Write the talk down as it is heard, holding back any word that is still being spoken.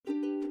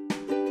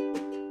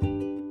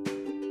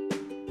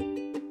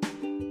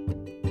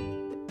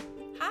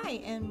Hi,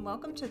 and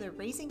welcome to the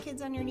Raising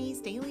Kids on Your Knees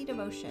daily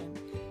devotion.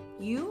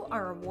 You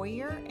are a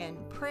warrior, and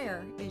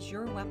prayer is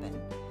your weapon.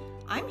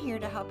 I'm here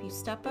to help you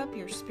step up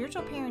your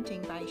spiritual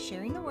parenting by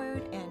sharing the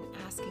word and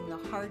asking the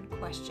hard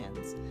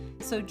questions.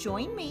 So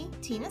join me,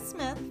 Tina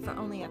Smith, for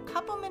only a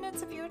couple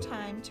minutes of your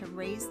time to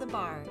raise the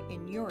bar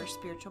in your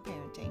spiritual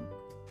parenting.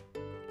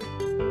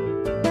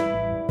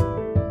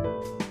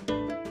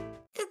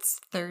 It's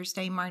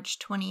Thursday, March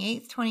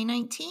 28th,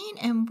 2019,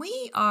 and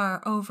we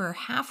are over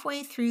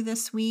halfway through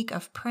this week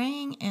of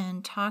praying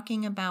and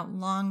talking about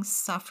long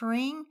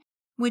suffering,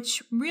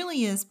 which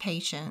really is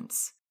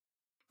patience.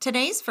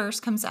 Today's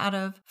verse comes out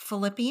of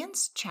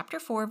Philippians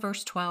chapter 4,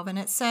 verse 12, and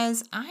it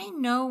says, I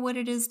know what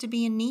it is to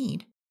be in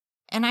need,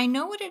 and I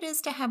know what it is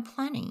to have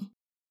plenty.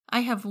 I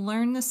have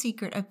learned the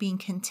secret of being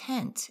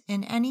content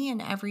in any and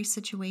every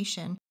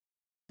situation,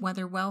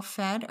 whether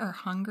well-fed or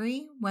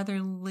hungry, whether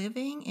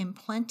living in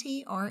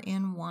plenty or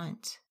in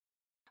want.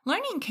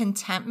 Learning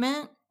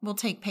contentment will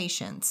take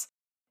patience.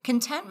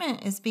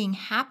 Contentment is being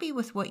happy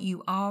with what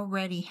you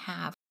already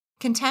have.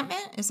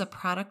 Contentment is a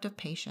product of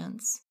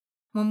patience.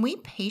 When we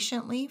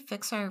patiently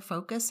fix our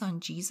focus on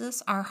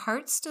Jesus, our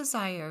heart's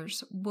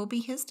desires will be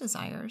His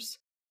desires.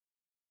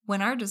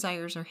 When our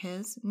desires are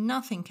His,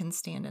 nothing can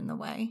stand in the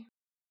way.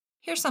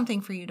 Here's something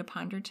for you to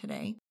ponder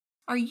today.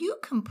 Are you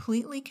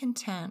completely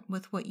content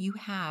with what you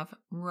have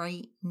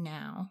right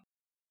now?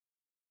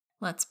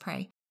 Let's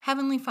pray.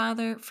 Heavenly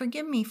Father,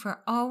 forgive me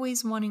for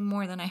always wanting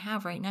more than I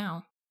have right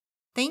now.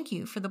 Thank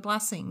you for the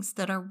blessings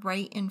that are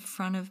right in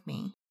front of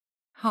me.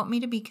 Help me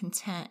to be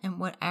content in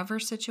whatever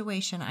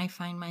situation I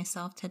find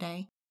myself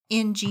today.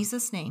 In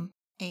Jesus' name,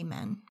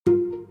 amen.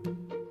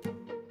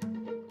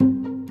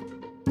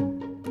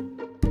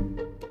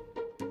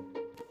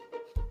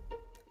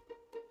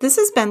 This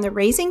has been the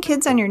Raising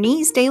Kids on Your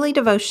Knees daily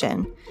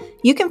devotion.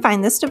 You can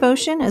find this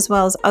devotion as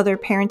well as other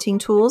parenting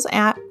tools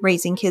at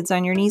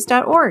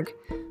raisingkidsonyourknees.org.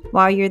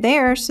 While you're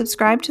there,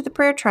 subscribe to the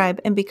Prayer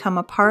Tribe and become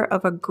a part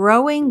of a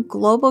growing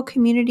global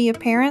community of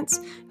parents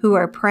who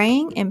are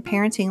praying and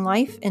parenting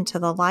life into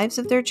the lives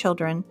of their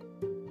children.